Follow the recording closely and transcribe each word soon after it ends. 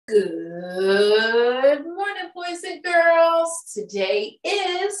Good morning, boys and girls. Today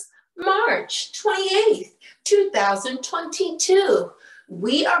is March 28th, 2022.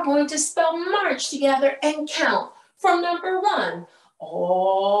 We are going to spell March together and count from number 1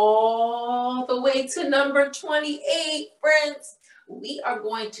 all the way to number 28, friends. We are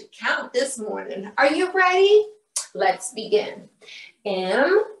going to count this morning. Are you ready? Let's begin.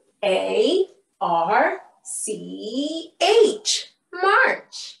 M-A-R-C-H,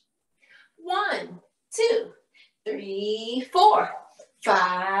 March. 1, 2, 3, 4,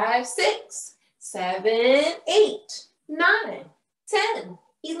 5, 6, 7, 8, 9, 10,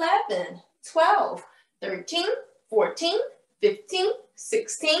 11, 12, 13, 14, 15,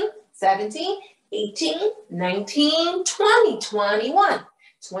 16, 17, 18, 19, 20, 21,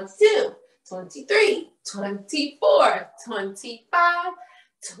 22, 23, 24, 25,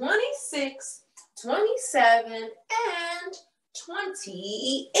 26, 27, and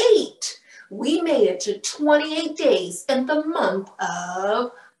 28. We made it to 28 days in the month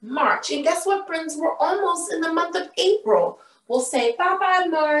of March. And guess what, friends? We're almost in the month of April. We'll say bye-bye,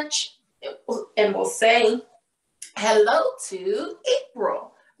 March. And we'll say hello to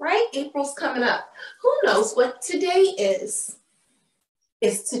April, right? April's coming up. Who knows what today is?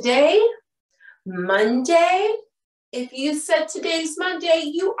 Is today Monday? If you said today's Monday,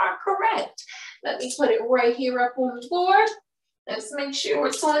 you are correct. Let me put it right here up on the board. Let's make sure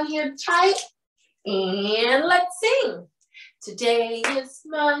it's on here tight. And let's sing. Today is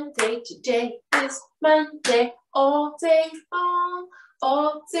Monday. Today is Monday. All day long.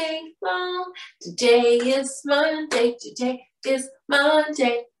 All day long. Today is Monday. Today is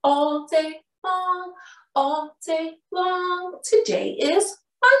Monday. All day long. All day long. Today is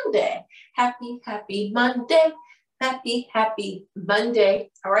Monday. Happy, happy Monday. Happy, happy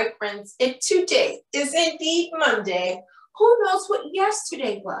Monday. All right, friends, if today is indeed Monday, who knows what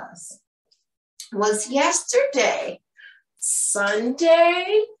yesterday was? Was yesterday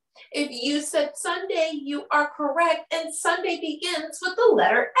Sunday? If you said Sunday, you are correct. And Sunday begins with the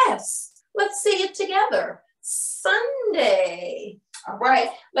letter S. Let's say it together. Sunday. All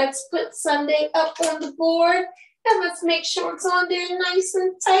right, let's put Sunday up on the board. And let's make sure it's on there nice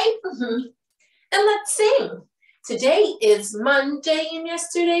and tight. And let's sing. Today is Monday and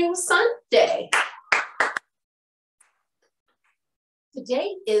yesterday was Sunday.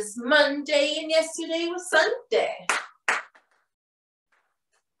 Today is Monday and yesterday was Sunday.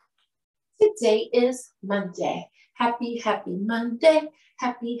 Today is Monday. Happy, happy Monday.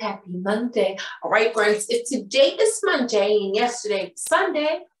 Happy, happy Monday. All right, friends, if today is Monday and yesterday was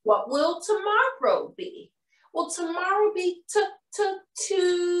Sunday, what will tomorrow be? Will tomorrow be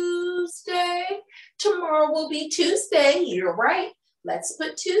Tuesday? Tomorrow will be Tuesday. You're right. Let's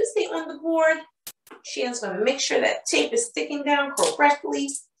put Tuesday on the board. Shannon's going to make sure that tape is sticking down correctly.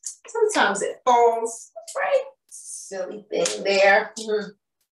 Sometimes it falls, right? Silly thing there.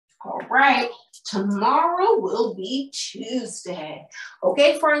 All right. Tomorrow will be Tuesday.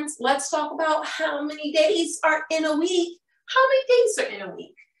 Okay, friends, let's talk about how many days are in a week. How many days are in a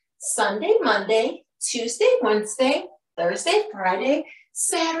week? Sunday, Monday, Tuesday, Wednesday, Thursday, Friday,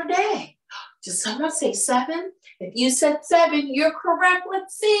 Saturday. Did someone say 7? If you said 7, you're correct.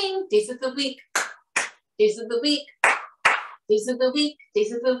 Let's sing. Days of the week. Days of the week. Days of the week.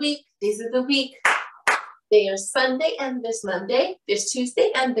 Days of the week. Days of the week. There's Sunday and there's Monday. There's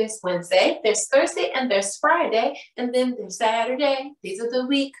Tuesday and there's Wednesday. There's Thursday and there's Friday. And then there's Saturday. Days of the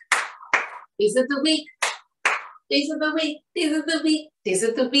week. Days of the week. Days of the week. Days of the week. Days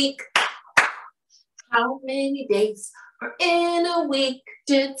of the week. How many days are in a week?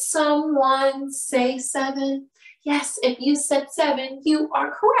 Did someone say 7? Yes, if you said 7, you are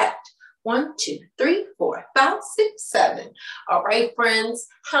correct. 1, 2, 3, 4, 5, 6, 7. All right, friends,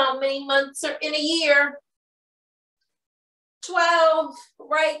 how many months are in a year? 12,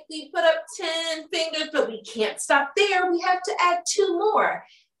 right? We put up 10 fingers, but we can't stop there. We have to add 2 more.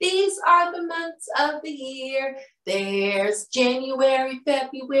 These are the months of the year. There's January,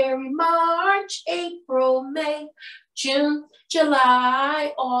 February, March, April, May, June,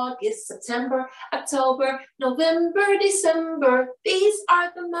 July, August, September, October, November, December. These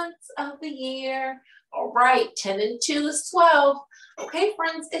are the months of the year. All right, 10 and 2 is 12. Okay,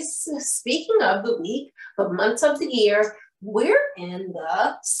 friends, speaking of the week, the months of the year, we're in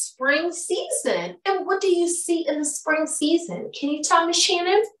the spring season. And what do you see in the spring season? Can you tell me,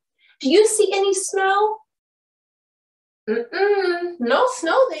 Shannon? Do you see any snow? No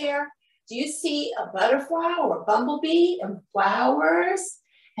snow there. Do you see a butterfly or a bumblebee and flowers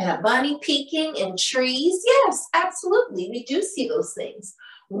and a bunny peeking in trees? Yes, absolutely. We do see those things.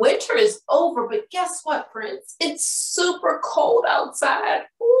 Winter is over, but guess what, friends? It's super cold outside.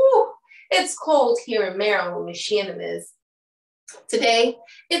 Ooh, It's cold here in Maryland, where Shannon is. Today,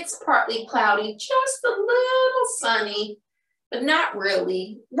 it's partly cloudy, just a little sunny, but not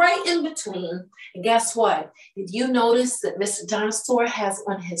really, right in between. And guess what? Did you notice that Mr. Dinosaur has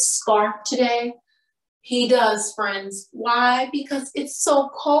on his scarf today? He does, friends. Why? Because it's so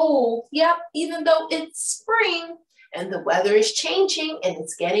cold. Yep, even though it's spring and the weather is changing and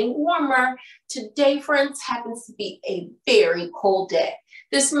it's getting warmer, today, friends, happens to be a very cold day.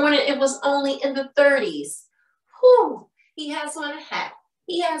 This morning, it was only in the 30s. Whew. He has on a hat.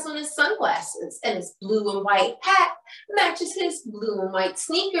 He has on his sunglasses, and his blue and white hat matches his blue and white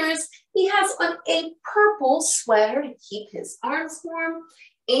sneakers. He has on a purple sweater to keep his arms warm.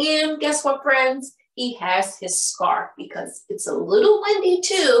 And guess what, friends? He has his scarf because it's a little windy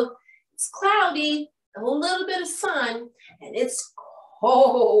too. It's cloudy, a little bit of sun, and it's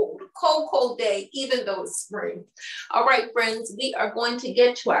cold, cold, cold day, even though it's spring. All right, friends, we are going to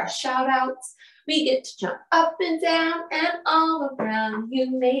get to our shout outs. We get to jump up and down and all around.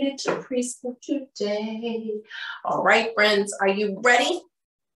 You made it to preschool today. All right, friends, are you ready?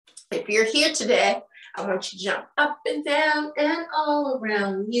 If you're here today, I want you to jump up and down and all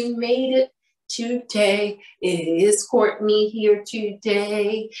around. You made it today. It is Courtney here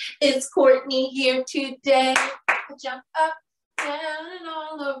today. It's Courtney here today. Jump up, down, and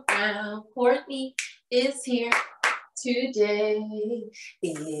all around. Courtney is here today.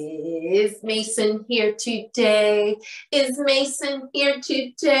 Is Mason here today? Is Mason here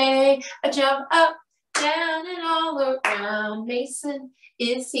today? I jump up, down, and all around. Mason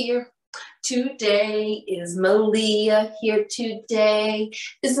is here today. Is Malia here today?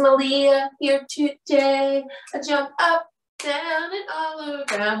 Is Malia here today? I jump up, down, and all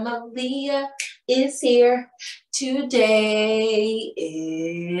around. Malia is here today.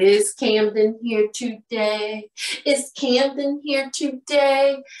 Is Camden here today? Is Camden here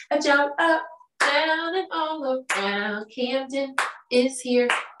today? I jump up, down, and all around. Camden is here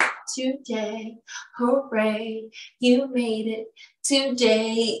today. Hooray, you made it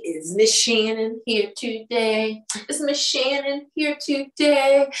today. Is Miss Shannon here today? Is Miss Shannon here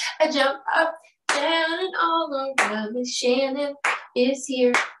today? I jump up, down, and all around. Miss Shannon is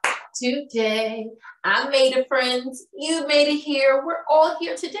here today. I made it, friends. You made it here. We're all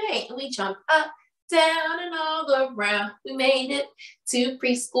here today. And we jump up, down, and all around. We made it to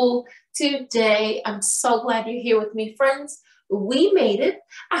preschool today. I'm so glad you're here with me, friends. We made it.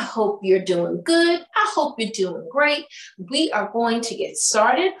 I hope you're doing good. I hope you're doing great. We are going to get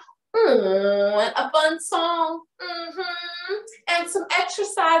started on a fun song and some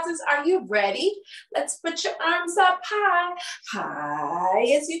exercises. Are you ready? Let's put your arms up high, high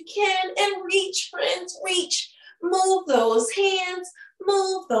as you can, and reach, friends, reach. Move those hands,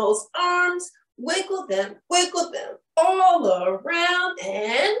 move those arms, wiggle them all around,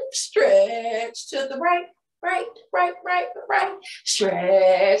 and stretch to the right. Right.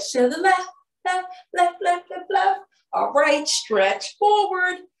 Stretch to the left. All right, stretch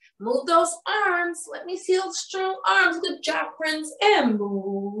forward. Move those arms. Let me see those strong arms. Good job, friends. And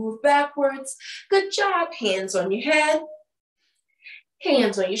move backwards. Good job. Hands on your head.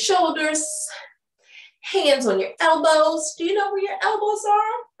 Hands on your shoulders. Hands on your elbows. Do you know where your elbows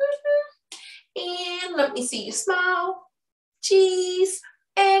are? And let me see you smile. Cheese.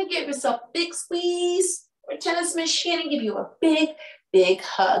 And give yourself a big squeeze. Pretend it's Miss Shannon, give you a big, big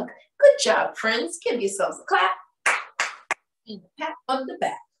hug. Good job, friends. Give yourselves a clap and a pat on the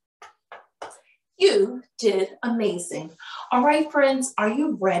back. You did amazing. All right, friends, are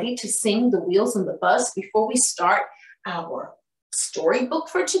you ready to sing The Wheels on the Bus before we start our storybook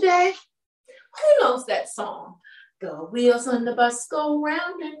for today? Who knows that song? The wheels on the bus go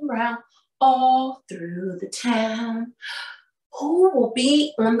round and round all through the town. Who will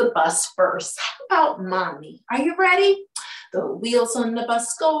be on the bus first? How about Mommy? Are you ready? The wheels on the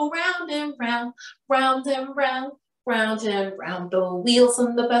bus go round and round, round and round, round and round. The wheels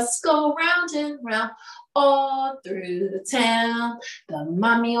on the bus go round and round, all through the town. The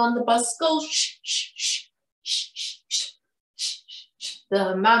mommy on the bus goes shh, shh, shh, shh, shh, shh, shh, shh.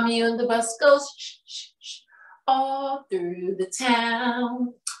 The mommy on the bus goes shh, shh, shh, all through the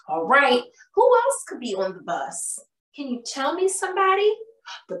town. All right, who else could be on the bus? Can you tell me somebody?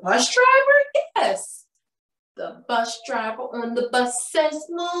 The bus driver? Yes. The bus driver on the bus says,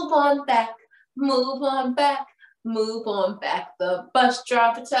 move on back, move on back, move on back. The bus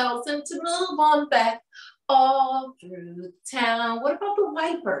driver tells him to move on back all through the town. What about the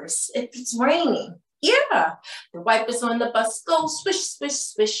wipers if it's raining? Yeah. The wipers on the bus go swish, swish,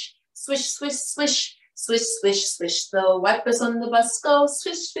 swish, swish, swish, swish, swish, swish, swish. The wipers on the bus go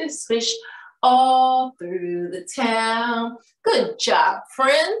swish, swish, swish, all through the town. Good job,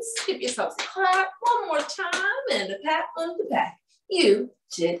 friends. Give yourselves a clap one more time and a pat on the back. You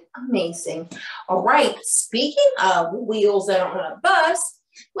did amazing. All right, speaking of wheels that are on a bus,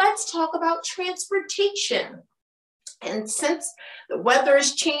 let's talk about transportation. And since the weather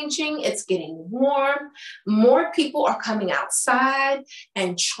is changing, it's getting warm, more people are coming outside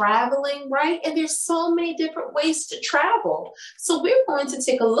and traveling, right? And there's so many different ways to travel. So we're going to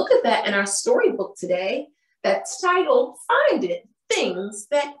take a look at that in our storybook today that's titled, Find It, Things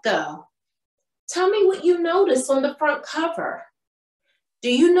That Go. Tell me what you notice on the front cover.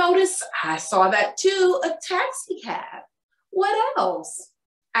 Do you notice? I saw that too, a taxi cab. What else?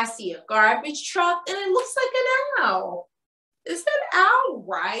 I see a garbage truck and it looks like an owl. Is that owl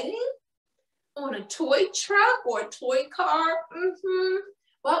riding on a toy truck or a toy car?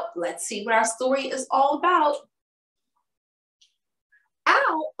 Well, let's see what our story is all about.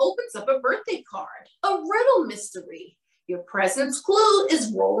 Owl opens up a birthday card, a riddle mystery. Your present's clue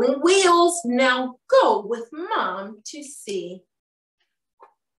is rolling wheels. Now go with Mom to see.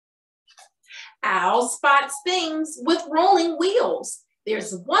 Owl spots things with rolling wheels.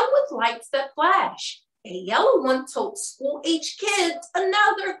 There's one with lights that flash. A yellow one totes school-age kids.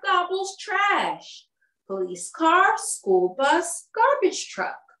 Another gobbles trash. Police car, school bus, garbage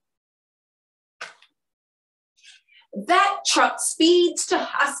truck. That truck speeds to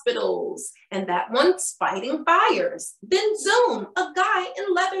hospitals, and that one's fighting fires. Then zoom, a guy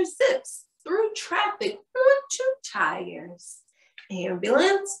in leather zips through traffic on 2 tires.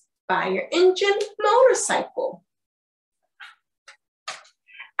 Ambulance, fire engine, motorcycle.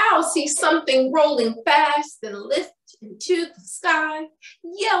 Owl sees something rolling fast and lift into the sky.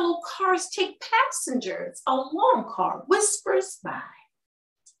 Yellow cars take passengers. A long car whispers by.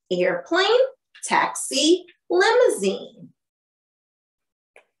 Airplane, taxi, limousine.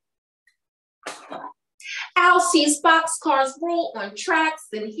 Owl sees boxcars roll on tracks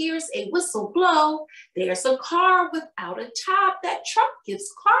and hears a whistle blow. There's a car without a top. That truck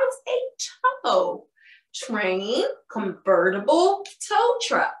gives cars a tow. Train, convertible, tow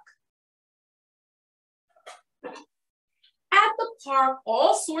truck. At the park,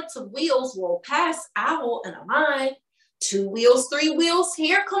 all sorts of wheels roll past Owl in a line. 2 wheels, 3 wheels,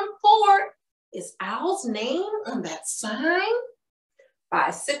 here come 4. Is Owl's name on that sign?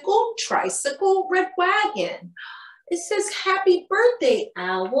 Bicycle, tricycle, red wagon. It says, happy birthday,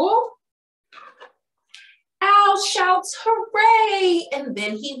 Owl. Owl shouts, hooray, and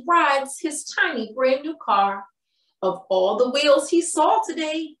then he rides his tiny brand new car. Of all the wheels he saw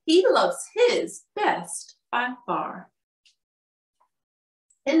today, he loves his best by far.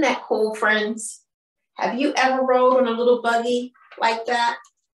 Isn't that cool, friends? Have you ever rode on a little buggy like that?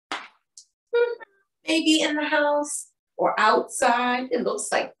 Maybe in the house or outside. It looks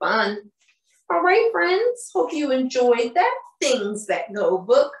like fun. All right, friends, hope you enjoyed that Things That Go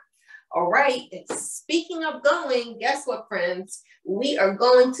book. All right, speaking of going, guess what, friends? We are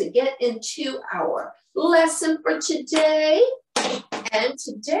going to get into our lesson for today. And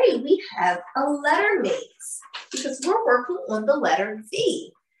today we have a letter maze because we're working on the letter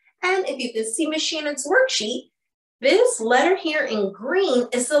V. And if you can see Miss Shannon's worksheet, this letter here in green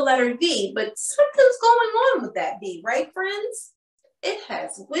is the letter V, but something's going on with that V, right, friends? It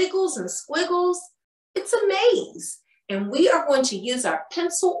has wiggles and squiggles. It's a maze. And we are going to use our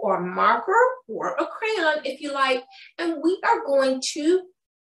pencil or marker or a crayon if you like, and we are going to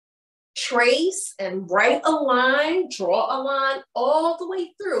trace and write a line, draw a line all the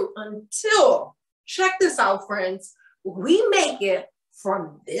way through until, check this out, friends, we make it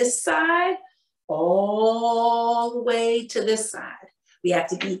from this side all the way to this side. We have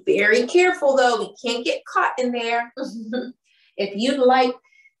to be very careful though. We can't get caught in there. If you'd like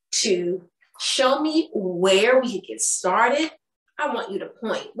to show me where we could get started, I want you to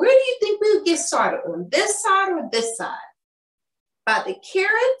point. Where do you think we would get started? On this side or this side? By the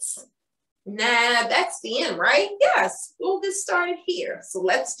carrots? Nah, that's the end, right? Yes, we'll get started here. So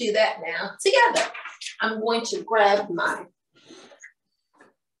let's do that now together. I'm going to grab my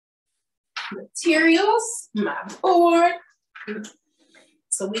materials, my board,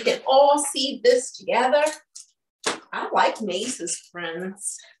 so we can all see this together. I like mazes,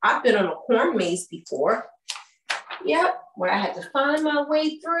 friends. I've been on a corn maze before. Yep, where I had to find my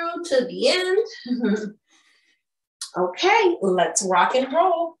way through to the end. Okay, let's rock and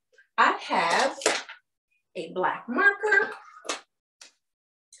roll. I have a black marker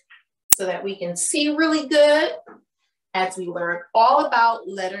so that we can see really good as we learn all about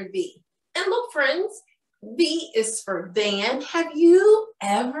letter V. And look, friends, V is for van. Have you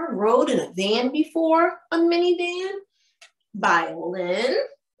ever rode in a van before? A minivan? Violin,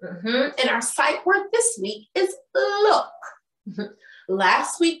 And our sight word this week is look.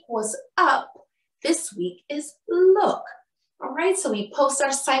 Last week was up. This week is look. All right, so we post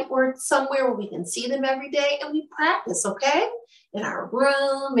our sight words somewhere where we can see them every day and we practice, okay? In our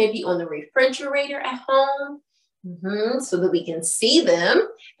room, maybe on the refrigerator at home, so that we can see them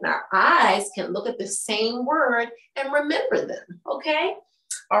and our eyes can look at the same word and remember them, okay?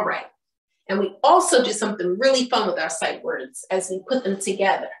 All right, and we also do something really fun with our sight words as we put them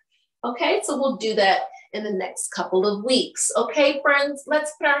together, okay? So we'll do that in the next couple of weeks, okay, friends?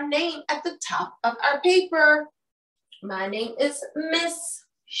 Let's put our name at the top of our paper. My name is Miss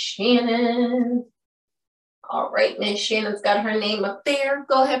Shannon. All right, Miss Shannon's got her name up there.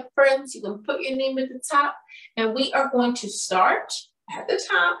 Go ahead, friends. You can put your name at the top. And we are going to start at the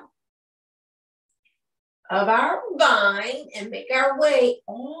top of our vine and make our way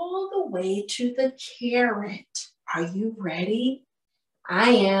all the way to the carrot. Are you ready? I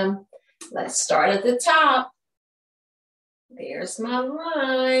am. Let's start at the top. There's my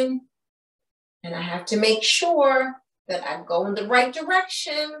line. And I have to make sure that I go in the right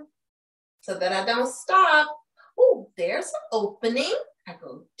direction so that I don't stop. Oh, there's an opening. I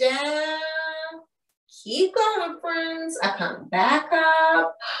go down. Keep going, friends. I come back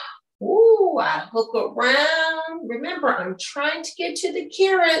up. Ooh, I hook around. Remember, I'm trying to get to the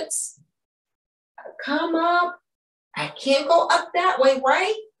carrots. I come up. I can't go up that way,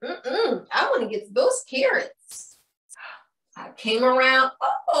 right? I want to get to those carrots. I came around.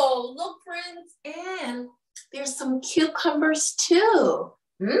 Oh, look, friends. And there's some cucumbers too.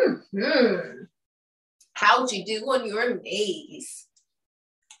 How'd you do on your maze?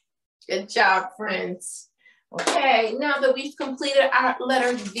 Good job, friends. Okay, now that we've completed our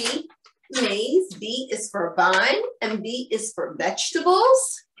letter V, maze, V is for vine, and V is for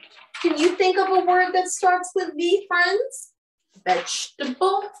vegetables. Can you think of a word that starts with V, friends?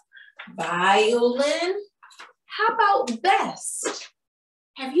 Vegetable, violin. How about vest?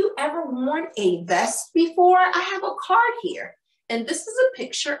 Have you ever worn a vest before? I have a card here, and this is a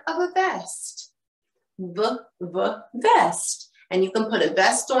picture of a vest. Vest. And you can put a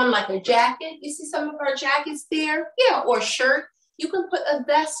vest on like a jacket. You see some of our jackets there? Yeah, or a shirt. You can put a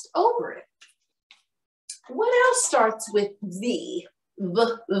vest over it. What else starts with V?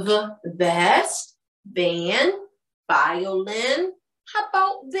 Vest, van, violin. How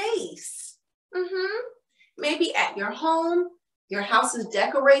about vase? Maybe at your home, your house is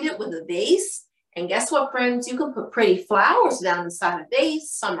decorated with a vase. And guess what, friends? You can put pretty flowers down inside a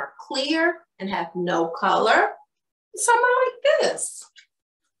vase. Some are clear and have no color. Some are like this.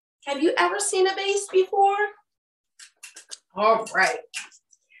 Have you ever seen a vase before? All right.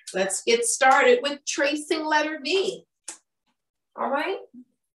 Let's get started with tracing letter V. All right.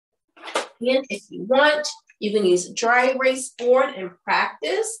 And if you want, you can use a dry erase board and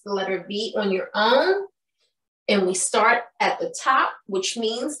practice the letter V on your own. And we start at the top, which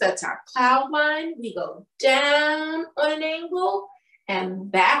means that's our cloud line. We go down on an angle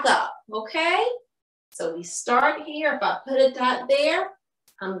and back up, okay? So we start here. If I put a dot there,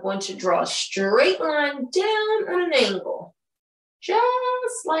 I'm going to draw a straight line down on an angle,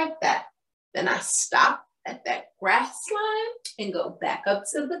 just like that. Then I stop at that grass line and go back up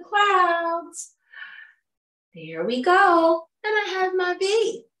to the clouds. There we go. And I have my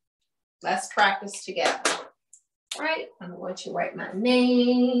V. Let's practice together. Right, I'm going to write my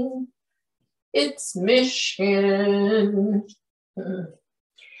name. It's Miss Shannon.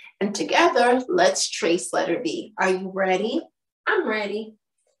 And together, let's trace letter V. Are you ready? I'm ready.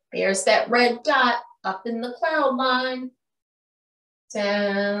 There's that red dot up in the cloud line.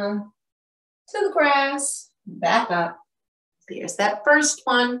 Down to the grass, back up. There's that first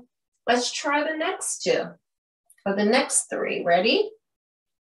one. Let's try the next two, or the next three. Ready?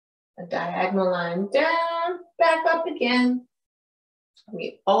 A diagonal line down, back up again.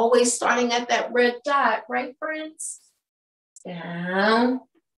 We're always starting at that red dot, right, friends? Down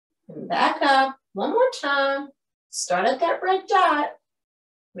and back up. One more time. Start at that red dot.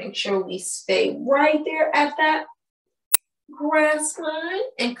 Make sure we stay right there at that grass line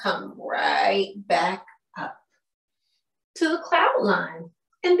and come right back up to the cloud line.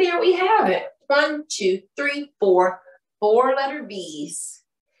 And there we have it. 1, 2, 3, 4. 4 letter V's.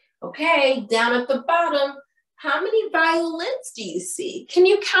 Okay, down at the bottom, how many violins do you see? Can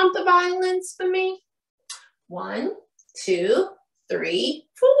you count the violins for me? 1, 2, 3,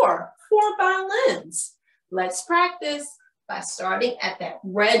 4. 4 violins. Let's practice by starting at that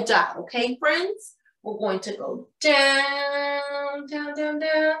red dot, okay, friends? We're going to go down, down, down,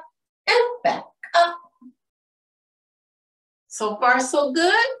 down, and back up. So far, so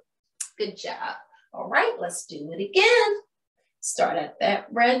good? Good job. All right, let's do it again. Start at that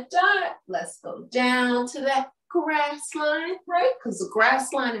red dot. Let's go down to that grass line, right? Because the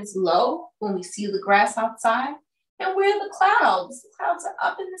grass line is low when we see the grass outside. And where are the clouds? The clouds are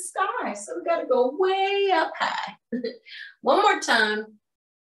up in the sky. So we got to go way up high. One more time.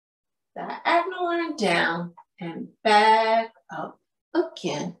 Diagonal line down and back up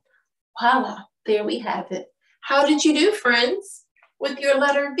again. Voila, there we have it. How did you do, friends, with your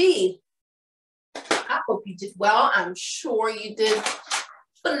letter B? I hope you did well. I'm sure you did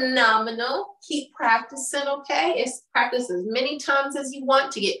phenomenal. Keep practicing, okay? Practice as many times as you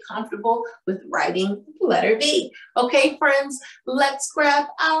want to get comfortable with writing the letter B. Okay, friends, let's grab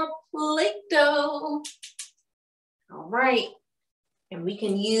our Play-Doh. All right. And we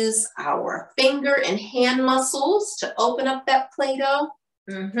can use our finger and hand muscles to open up that Play-Doh.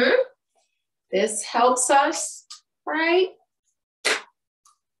 This helps us, right,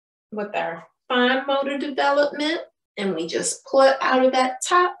 with our fine motor development. And we just pull it out of that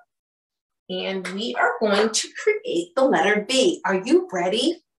top. And we are going to create the letter B. Are you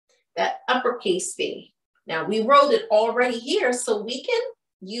ready? That uppercase B. Now, we wrote it already here, so we can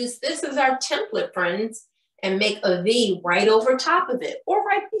use this as our template, friends, and make a V right over top of it or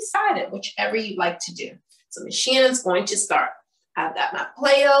right beside it, whichever you like to do. So Miss Shannon's going to start. I've got my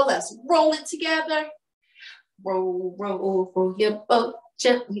Play-Doh. Let's roll it together. Roll, roll, roll your boat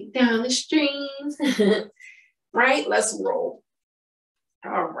gently down the streams. Right? Let's roll.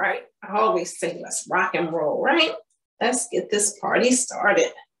 All right. I always say let's rock and roll, right? Let's get this party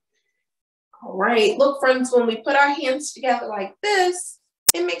started. All right. Look, friends, when we put our hands together like this,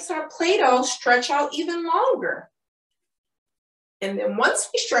 it makes our Play-Doh stretch out even longer. And then once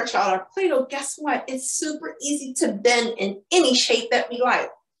we stretch out our Play-Doh, guess what? It's super easy to bend in any shape that we like.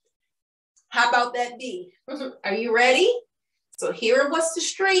 How about that B? Are you ready? So here was the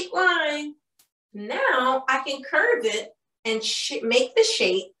straight line. Now I can curve it and make the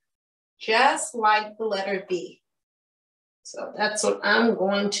shape just like the letter B. So that's what I'm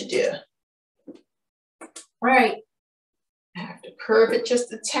going to do. Right. I have to curve it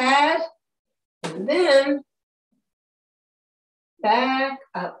just a tad and then back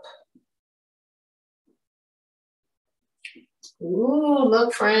up. Ooh,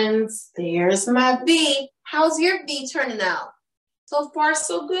 look, friends, there's my V. How's your V turning out? So far,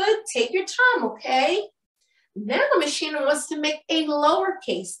 so good. Take your time, okay? Now, Miss Shannon wants to make a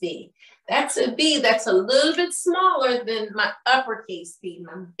lowercase b. That's a B that's a little bit smaller than my uppercase B,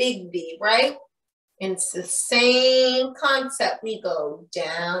 my big B, right? And it's the same concept. We go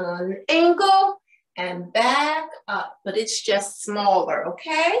down on an angle and back up, but it's just smaller,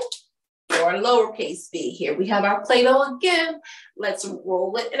 okay? Or a lowercase b. Here we have our Play-Doh again. Let's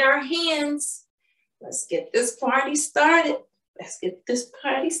roll it in our hands. Let's get this party started. Let's get this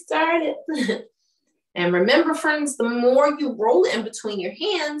party started. And remember, friends, the more you roll it in between your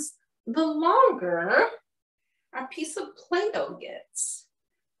hands, the longer our piece of Play-Doh gets.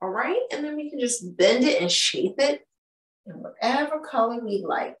 All right, and then we can just bend it and shape it in whatever color we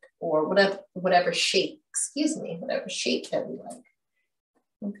like, or whatever shape, whatever shape that we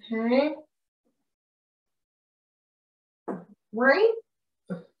like. Okay. Right?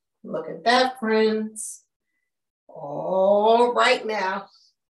 Look at that, friends. All right now.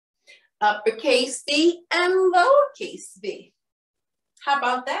 Uppercase B and lowercase b. How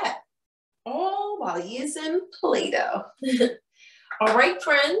about that? All while using Play-Doh. All right,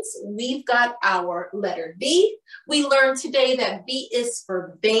 friends, we've got our letter B. We learned today that B is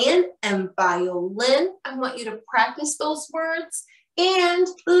for band and violin. I want you to practice those words and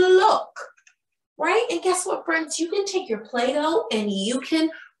look, right? And guess what, friends? You can take your Play-Doh and you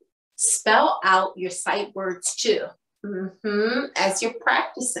can spell out your sight words too. As you're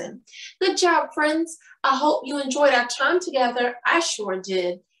practicing. Good job, friends. I hope you enjoyed our time together. I sure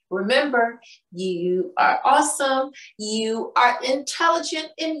did. Remember, you are awesome, you are intelligent,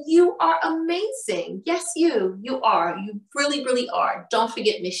 and you are amazing. Yes, you are. You really, really are. Don't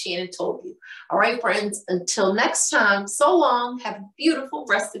forget Miss Shannon told you. All right, friends, until next time, so long. Have a beautiful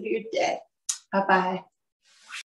rest of your day. Bye-bye.